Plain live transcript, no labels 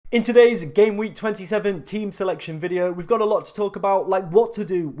In today's Game Week 27 team selection video, we've got a lot to talk about, like what to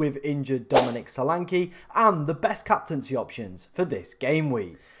do with injured Dominic Solanke and the best captaincy options for this game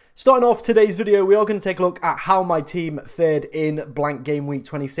week. Starting off today's video, we are going to take a look at how my team fared in blank Game Week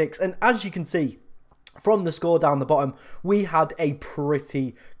 26, and as you can see from the score down the bottom, we had a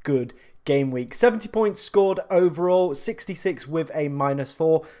pretty good game week. 70 points scored overall, 66 with a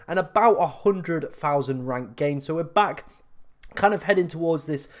 -4, and about 100,000 rank gain. So we're back kind of heading towards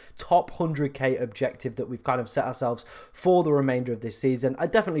this top 100k objective that we've kind of set ourselves for the remainder of this season. I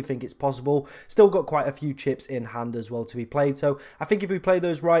definitely think it's possible. Still got quite a few chips in hand as well to be played, so I think if we play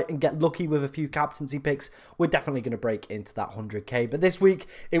those right and get lucky with a few captaincy picks, we're definitely going to break into that 100k. But this week,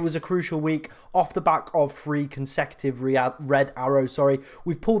 it was a crucial week. Off the back of 3 consecutive red arrows,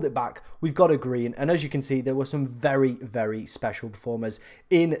 we've pulled it back, we've got a green, and as you can see, there were some very, very special performers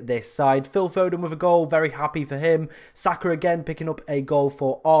in this side. Phil Foden with a goal, very happy for him. Saka again picking up a goal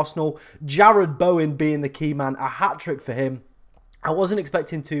for Arsenal. Jared Bowen being the key man, a hat-trick for him. I wasn't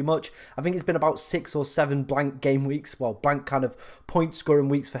expecting too much. I think it's been about 6 or 7 blank game weeks, well, blank kind of point scoring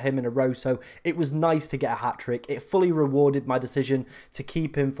weeks for him in a row, so it was nice to get a hat-trick. It fully rewarded my decision to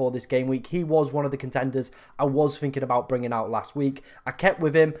keep him for this game week. He was one of the contenders I was thinking about bringing out last week. I kept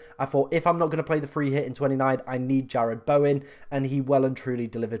with him. I thought, if I'm not going to play the free hit in 29, I need Jared Bowen, and he well and truly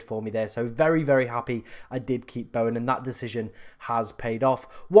delivered for me there. So very, very happy I did keep Bowen, and that decision has paid off.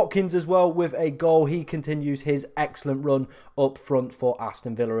 Watkins as well with a goal. He continues his excellent run up front for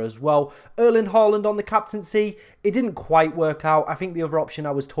Aston Villa as well. Erling Haaland on the captaincy, it didn't quite work out. I think the other option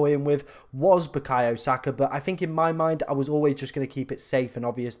I was toying with was Bukayo Saka, but I think in my mind I was always just going to keep it safe and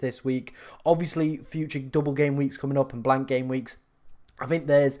obvious this week. Obviously, future double game weeks coming up and blank game weeks, I think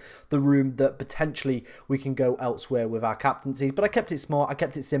there's the room that potentially we can go elsewhere with our captaincies. But I kept it smart, I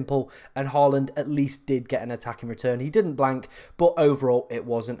kept it simple, and Haaland at least did get an attacking return. He didn't blank, but overall it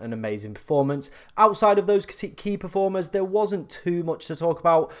wasn't an amazing performance. Outside of those key performers, there wasn't too much to talk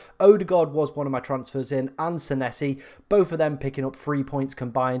about. Odegaard was one of my transfers in, and Senesi, both of them picking up 3 points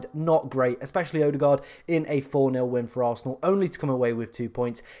combined. Not great, especially Odegaard in a 4-0 win for Arsenal, only to come away with 2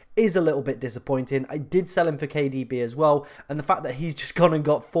 points is a little bit disappointing. I did sell him for KDB as well, and the fact that he's just gone and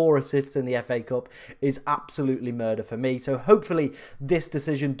got 4 assists in the FA Cup is absolutely murder for me. So hopefully this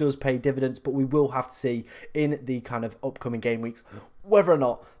decision does pay dividends, but we will have to see in the kind of upcoming game weeks whether or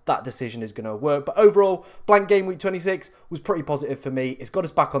not that decision is going to work. But overall, blank game week 26 was pretty positive for me. It's got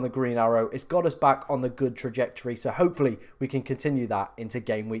us back on the green arrow. It's got us back on the good trajectory. So hopefully we can continue that into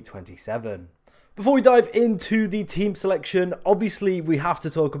game week 27. Before we dive into the team selection, obviously we have to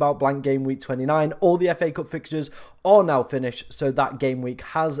talk about blank game week 29. All the FA Cup fixtures are now finished, so that game week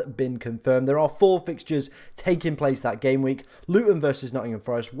has been confirmed. There are 4 fixtures taking place that game week: Luton versus Nottingham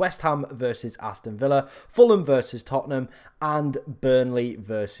Forest, West Ham versus Aston Villa, Fulham versus Tottenham, and Burnley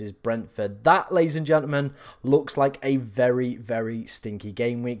versus Brentford. That, ladies and gentlemen, looks like a very, very stinky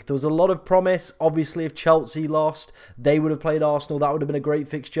game week. There was a lot of promise. Obviously, if Chelsea lost, they would have played Arsenal. That would have been a great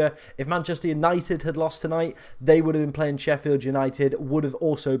fixture. If Manchester United had lost tonight, they would have been playing Sheffield United. Would have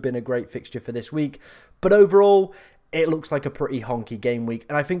also been a great fixture for this week. But overall, it looks like a pretty honky game week.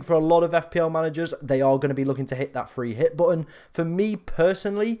 And I think for a lot of FPL managers, they are going to be looking to hit that free hit button. For me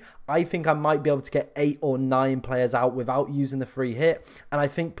personally, I think I might be able to get 8 or 9 players out without using the free hit. And I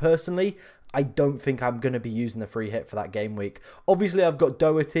think personally, I don't think I'm going to be using the free hit for that game week. Obviously, I've got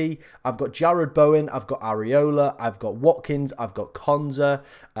Doherty, I've got Jared Bowen, I've got Areola, I've got Watkins, I've got Konza,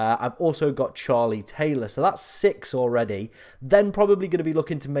 I've also got Charlie Taylor. So that's 6 already. Then probably going to be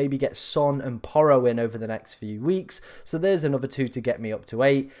looking to maybe get Son and Porro in over the next few weeks. So there's another 2 to get me up to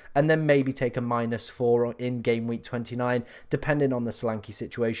 8. And then maybe take a -4 in game week 29, depending on the Solanke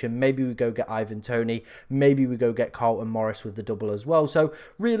situation. Maybe we go get Ivan Toney. Maybe we go get Carlton Morris with the double as well. So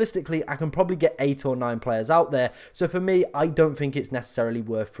realistically, I can probably get 8 or 9 players out there. So for me, I don't think it's necessarily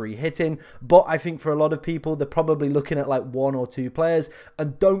worth free hitting, but I think for a lot of people, they're probably looking at like 1 or 2 players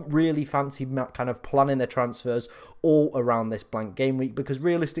and don't really fancy kind of planning their transfers all around this blank game week, because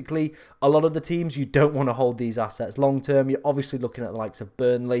realistically, a lot of the teams, you don't want to hold these assets long term. You're obviously looking at the likes of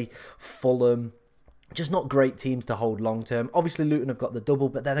Burnley, Fulham, just not great teams to hold long term. Obviously, Luton have got the double,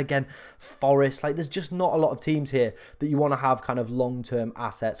 but then again, Forest, like there's just not a lot of teams here that you want to have kind of long term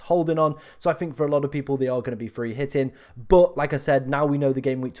assets holding on. So I think for a lot of people, they are going to be free hitting. But like I said, now we know the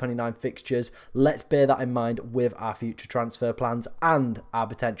game week 29 fixtures. Let's bear that in mind with our future transfer plans and our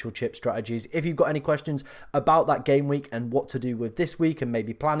potential chip strategies. If you've got any questions about that game week and what to do with this week and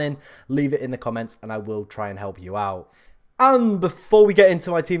maybe planning, leave it in the comments and I will try and help you out. And before we get into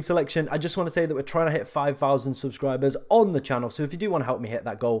my team selection, I just want to say that we're trying to hit 5,000 subscribers on the channel. So if you do want to help me hit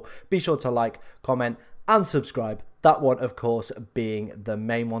that goal, be sure to like, comment, and subscribe That one, of course, being the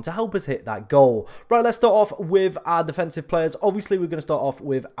main one to help us hit that goal. Right, let's start off with our defensive players. Obviously, we're going to start off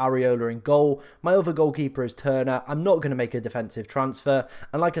with Areola in goal. My other goalkeeper is Turner. I'm not going to make a defensive transfer.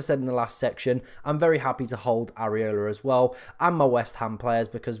 And like I said in the last section, I'm very happy to hold Areola as well and my West Ham players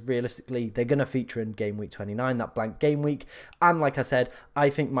because realistically, they're going to feature in game week 29, that blank game week. And like I said, I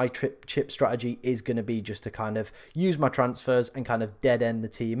think my chip strategy is going to be just to kind of use my transfers and kind of dead end the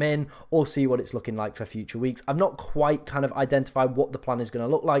team in or see what it's looking like for future weeks. I've not quite kind of identified what the plan is going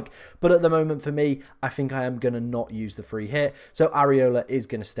to look like, but at the moment for me, I think I am going to not use the free hit. So Areola is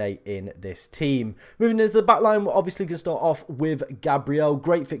going to stay in this team. Moving into the back line, we're obviously going to start off with Gabriel.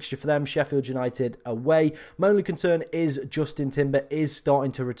 Great fixture for them, Sheffield United away. My only concern is Justin Timber is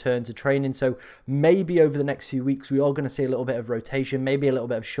starting to return to training, so maybe over the next few weeks we are going to see a little bit of rotation, maybe a little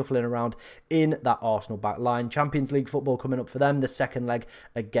bit of shuffling around in that Arsenal back line. Champions League football coming up for them, the second leg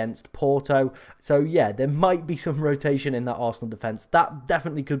against Porto. So yeah, there might be some rotation in that Arsenal defence. That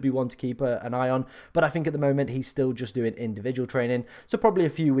definitely could be one to keep an eye on, but I think at the moment he's still just doing individual training, so probably a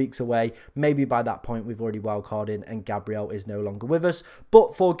few weeks away. Maybe by that point we've already wildcarded and Gabriel is no longer with us.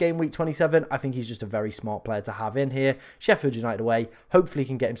 But for game week 27, I think he's just a very smart player to have in here. Sheffield United away, hopefully he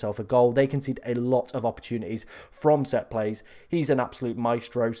can get himself a goal. They concede a lot of opportunities from set plays. He's an absolute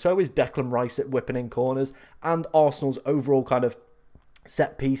maestro. So is Declan Rice at whipping in corners, and Arsenal's overall kind of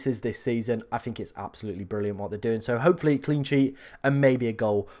set pieces this season. I think it's absolutely brilliant what they're doing. So hopefully a clean sheet and maybe a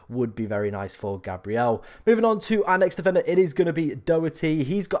goal would be very nice for Gabriel. Moving on to our next defender, it is going to be Doherty.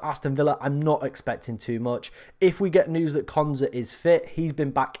 He's got Aston Villa. I'm not expecting too much. If we get news that Konza is fit, he's been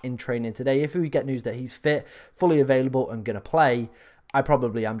back in training today. If we get news that he's fit, fully available and going to play, I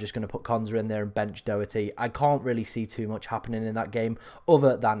probably am just going to put Konza in there and bench Doherty. I can't really see too much happening in that game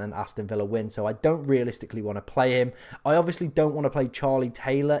other than an Aston Villa win, so I don't realistically want to play him. I obviously don't want to play Charlie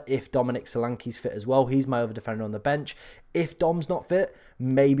Taylor if Dominic Solanke's fit as well. He's my other defender on the bench. If Dom's not fit,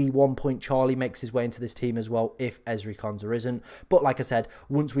 maybe 1 point Charlie makes his way into this team as well if Ezri Konza isn't. But like I said,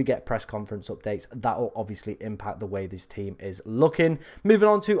 once we get press conference updates, that will obviously impact the way this team is looking. Moving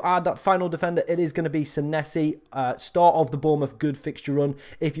on to our final defender, it is going to be Senesi. Start of the Bournemouth good fixture run.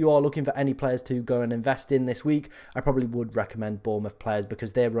 If you are looking for any players to go and invest in this week, I probably would recommend Bournemouth players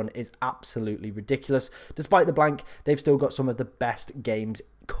because their run is absolutely ridiculous. Despite the blank, they've still got some of the best games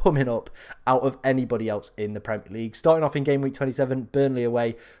coming up out of anybody else in the Premier League. Starting off in game week 27, Burnley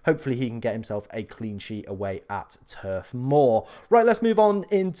away. Hopefully he can get himself a clean sheet away at Turf Moor. Right, let's move on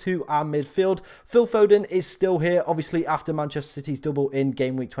into our midfield. Phil Foden is still here, obviously after Manchester City's double in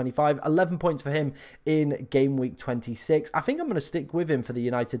game week 25. 11 points for him in game week 26. I think I'm going to stick with him for the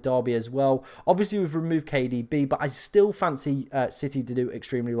United derby as well. Obviously we've removed KDB, but I still fancy City to do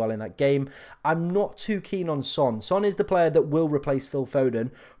extremely well in that game. I'm not too keen on Son. Son is the player that will replace Phil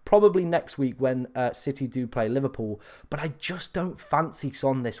Foden probably next week when City do play Liverpool, but I just don't fancy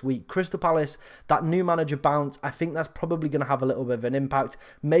Son this week. Crystal Palace, that new manager bounce, I think that's probably going to have a little bit of an impact.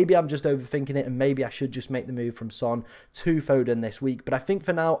 Maybe I'm just overthinking it and maybe I should just make the move from Son to Foden this week, but I think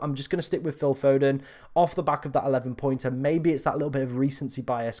for now I'm just going to stick with Phil Foden off the back of that 11 pointer. Maybe it's that little bit of recency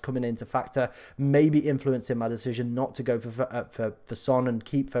bias coming into factor, maybe influencing my decision not to go for Son and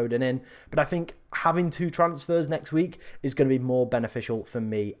keep Foden in, but I think having two transfers next week is going to be more beneficial for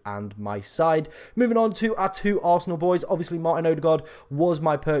me and my side. Moving on to our two Arsenal boys. Obviously, Martin Odegaard was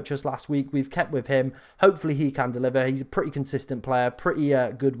my purchase last week. We've kept with him. Hopefully, he can deliver. He's a pretty consistent player, pretty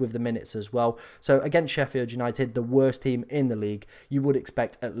good with the minutes as well. So, against Sheffield United, the worst team in the league, you would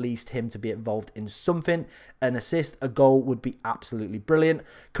expect at least him to be involved in something. An assist, a goal would be absolutely brilliant.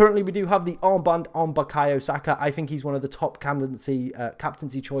 Currently, we do have the armband on Bukayo Saka. I think he's one of the top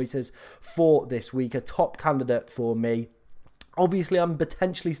captaincy choices for this week, a top candidate for me. Obviously, I'm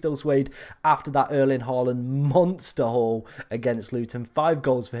potentially still swayed after that Erling Haaland monster haul against Luton. 5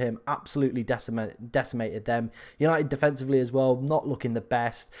 goals for him, absolutely decimated them. United defensively as well, not looking the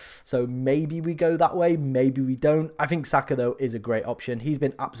best. So maybe we go that way, maybe we don't. I think Saka, though, is a great option. He's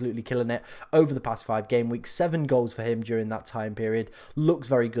been absolutely killing it over the past 5 game weeks. 7 goals for him during that time period. Looks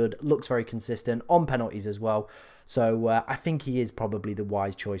very good, looks very consistent, on penalties as well. So I think he is probably the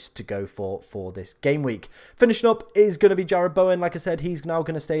wise choice to go for this game week. Finishing up is going to be Jarrod Bowen. Like I said, he's now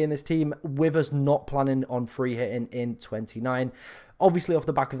going to stay in this team with us, not planning on free hitting in 29. Obviously, off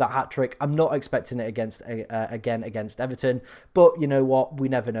the back of that hat-trick, I'm not expecting it again against Everton. But you know what? We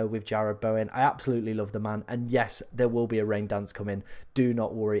never know with Jarrod Bowen. I absolutely love the man. And yes, there will be a rain dance coming. Do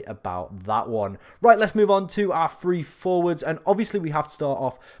not worry about that one. Right, let's move on to our free forwards. And obviously, we have to start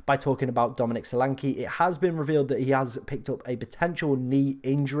off by talking about Dominic Solanke. It has been revealed that he has picked up a potential knee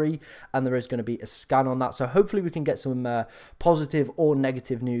injury, and there is going to be a scan on that. So hopefully we can get some positive or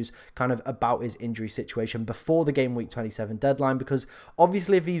negative news kind of about his injury situation before the game week 27 deadline, because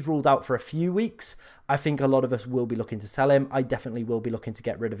obviously if he's ruled out for a few weeks, I think a lot of us will be looking to sell him. I definitely will be looking to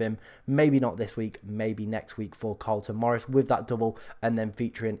get rid of him. Maybe not this week, maybe next week for Carlton Morris with that double and then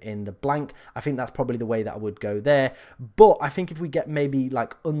featuring in the blank. I think that's probably the way that I would go there. But I think if we get maybe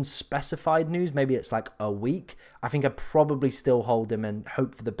like unspecified news, maybe it's like a week, I think I'd probably still hold him and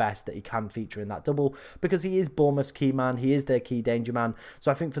hope for the best that he can feature in that double, because he is Bournemouth's key man. He is their key danger man.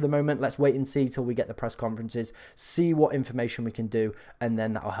 So I think for the moment, let's wait and see till we get the press conferences, see what information we can do, and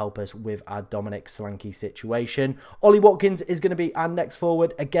then that'll help us with our Dominic Solanke situation. Ollie Watkins is going to be our next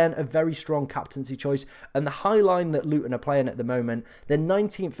forward. Again, a very strong captaincy choice, and the high line that Luton are playing at the moment, they're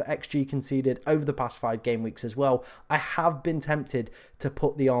 19th for XG conceded over the past 5 game weeks as well. I have been tempted to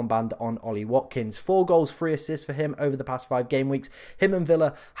put the armband on Ollie Watkins. 4 goals, 3 assists for him over the past 5 game weeks. Him and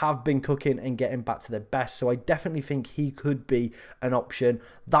Villa have been cooking and getting back to their best, so I definitely think he could be an option.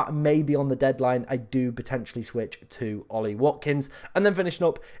 That may be on the deadline. I do potentially switch to Ollie Watkins. And then finishing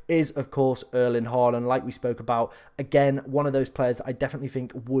up is, of course, Erling Haaland. Like we spoke about, again, one of those players that I definitely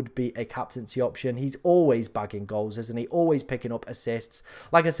think would be a captaincy option. He's always bagging goals, isn't he? Always picking up assists.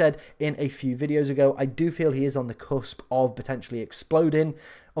 Like I said in a few videos ago, I do feel he is on the cusp of potentially exploding.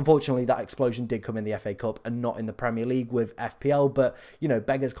 Unfortunately, that explosion did come in the FA Cup and not in the Premier League with FPL. But, you know,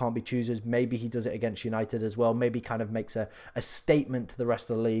 beggars can't be choosers. Maybe he does it against United as well. Maybe kind of makes a statement to the rest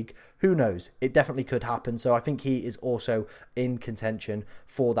of the league. Who knows? It definitely could happen. So I think he is also in contention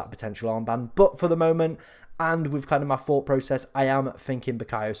for that potential armband. But for the moment, and with kind of my thought process, I am thinking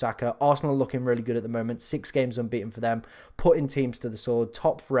Bukayo Saka. Arsenal looking really good at the moment. 6 games unbeaten for them. Putting teams to the sword.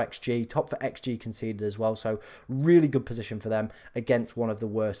 Top for XG. Top for XG conceded as well. So really good position for them against one of the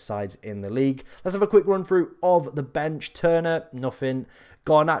worst sides in the league. Let's have a quick run through of the bench. Turner, nothing.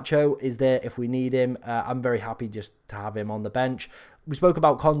 Garnacho is there if we need him. I'm very happy just to have him on the bench. We spoke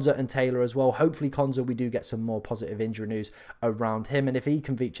about Konza and Taylor as well. Hopefully Konza, we do get some more positive injury news around him. And if he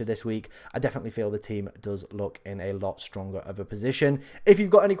can feature this week, I definitely feel the team does look in a lot stronger of a position. If you've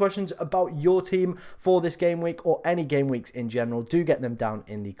got any questions about your team for this game week or any game weeks in general, do get them down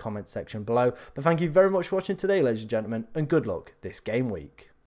in the comments section below. But thank you very much for watching today, ladies and gentlemen, and good luck this game week.